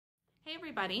Hey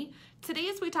everybody, today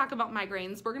as we talk about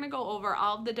migraines, we're going to go over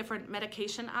all of the different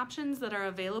medication options that are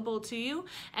available to you,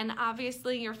 and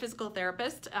obviously your physical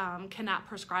therapist cannot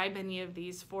prescribe any of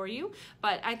these for you,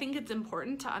 but I think it's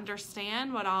important to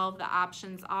understand what all of the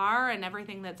options are and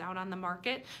everything that's out on the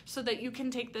market so that you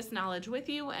can take this knowledge with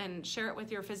you and share it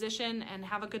with your physician and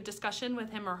have a good discussion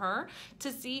with him or her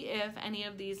to see if any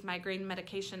of these migraine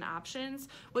medication options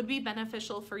would be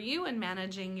beneficial for you in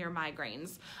managing your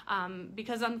migraines,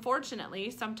 because unfortunately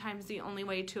sometimes the only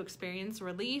way to experience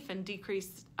relief and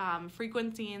decrease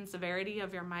frequency and severity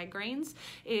of your migraines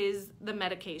is the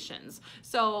medications.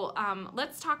 So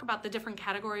let's talk about the different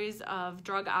categories of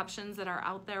drug options that are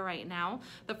out there right now.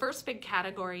 The first big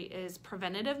category is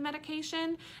preventative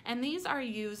medication, and these are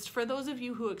used for those of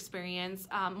you who experience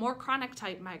more chronic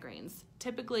type migraines,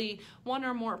 typically one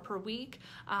or more per week,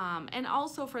 and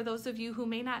also for those of you who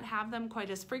may not have them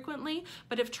quite as frequently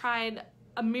but have tried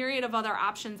a myriad of other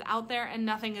options out there and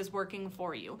nothing is working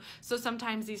for you. So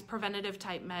sometimes these preventative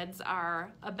type meds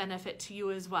are a benefit to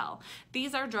you as well.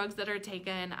 These are drugs that are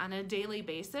taken on a daily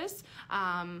basis.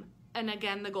 And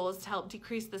again, the goal is to help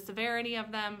decrease the severity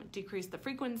of them, decrease the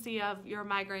frequency of your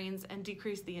migraines, and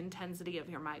decrease the intensity of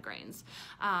your migraines.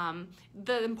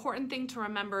 The important thing to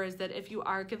remember is that if you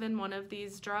are given one of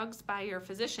these drugs by your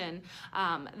physician,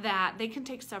 that they can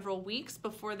take several weeks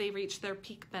before they reach their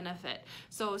peak benefit.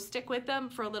 So stick with them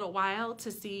for a little while to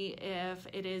see if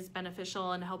it is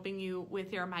beneficial in helping you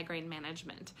with your migraine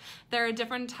management. There are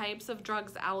different types of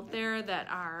drugs out there that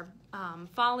are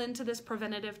fall into this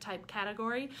preventative type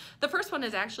category. The first one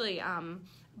is actually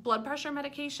blood pressure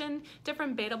medication.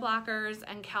 Different beta blockers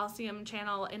and calcium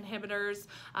channel inhibitors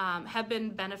have been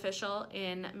beneficial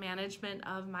in management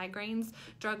of migraines.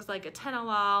 Drugs like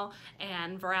atenolol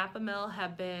and verapamil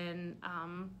have been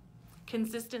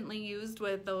consistently used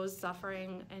with those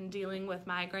suffering and dealing with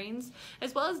migraines,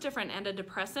 as well as different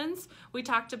antidepressants. We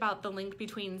talked about the link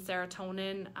between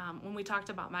serotonin when we talked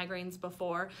about migraines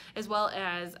before, as well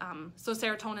as so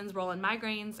serotonin's role in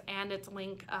migraines and its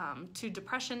link to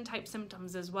depression type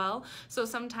symptoms as well. So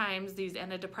sometimes these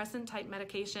antidepressant type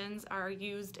medications are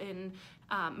used in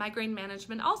migraine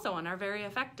management also and are very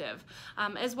effective,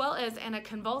 as well as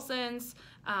anticonvulsants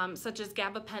such as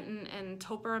gabapentin and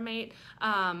topiramate.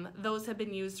 Those have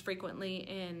been used frequently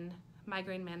in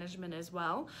migraine management as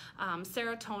well.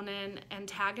 Serotonin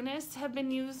antagonists have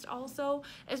been used also,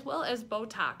 as well as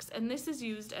Botox, and this is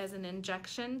used as an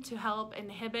injection to help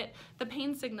inhibit the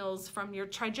pain signals from your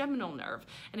trigeminal nerve.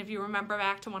 And if you remember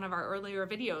back to one of our earlier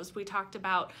videos, we talked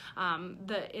about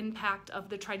the impact of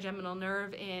the trigeminal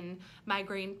nerve in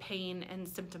migraine pain and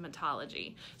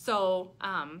symptomatology. So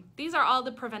these are all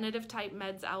the preventative type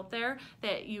meds out there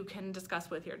that you can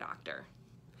discuss with your doctor.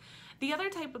 The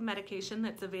other type of medication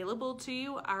that's available to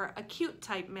you are acute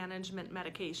type management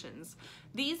medications.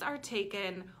 These are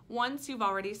taken once you've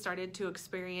already started to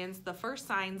experience the first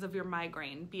signs of your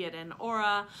migraine, be it an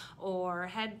aura or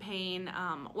head pain,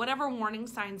 whatever warning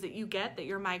signs that you get that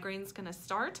your migraine's gonna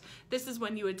start, this is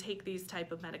when you would take these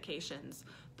type of medications.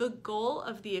 The goal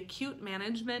of the acute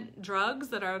management drugs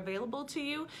that are available to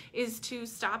you is to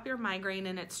stop your migraine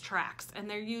in its tracks, and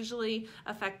they're usually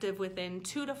effective within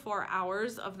 2 to 4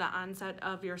 hours of the onset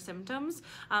of your symptoms.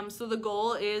 So the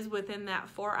goal is within that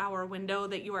 4-hour window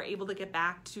that you are able to get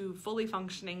back to fully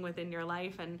functioning within your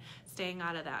life and staying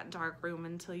out of that dark room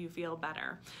until you feel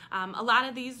better. A lot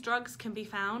of these drugs can be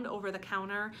found over the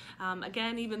counter.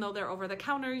 Again, even though they're over the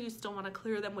counter, you still want to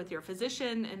clear them with your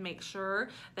physician and make sure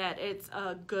that it's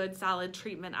a good solid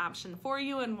treatment option for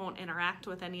you and won't interact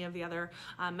with any of the other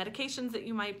medications that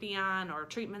you might be on or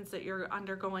treatments that you're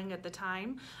undergoing at the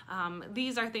time.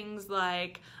 These are things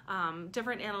like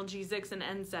different analgesics and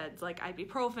NSAIDs like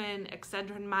ibuprofen,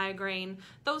 Excedrin migraine,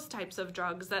 those types of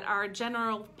drugs that are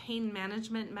general pain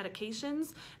management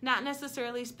medications, not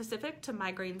necessarily specific to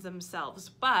migraines themselves,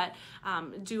 but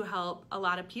do help a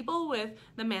lot of people with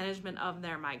the management of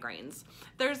their migraines.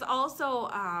 There's also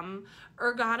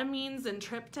ergotamines and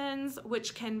triptans,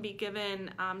 which can be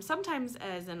given sometimes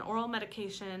as an oral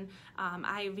medication,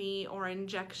 IV or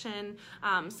injection.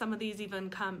 Some of these even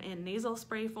come in nasal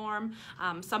spray form.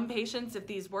 Some patients, if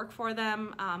these work for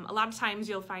them, a lot of times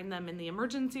you'll find them in the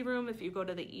emergency room if you go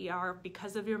to the ER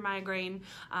because of your migraine.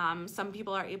 Some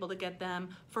people are able to get them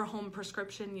for home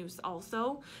prescription use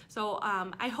also. So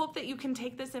I hope that you can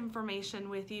take this information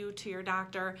with you to your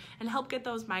doctor and help get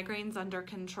those migraines under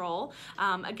control.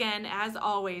 Again, as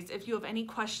always, if you have any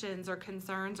questions or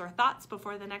concerns or thoughts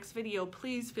before the next video,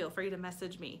 please feel free to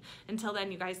message me. Until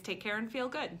then, you guys take care and feel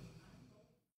good.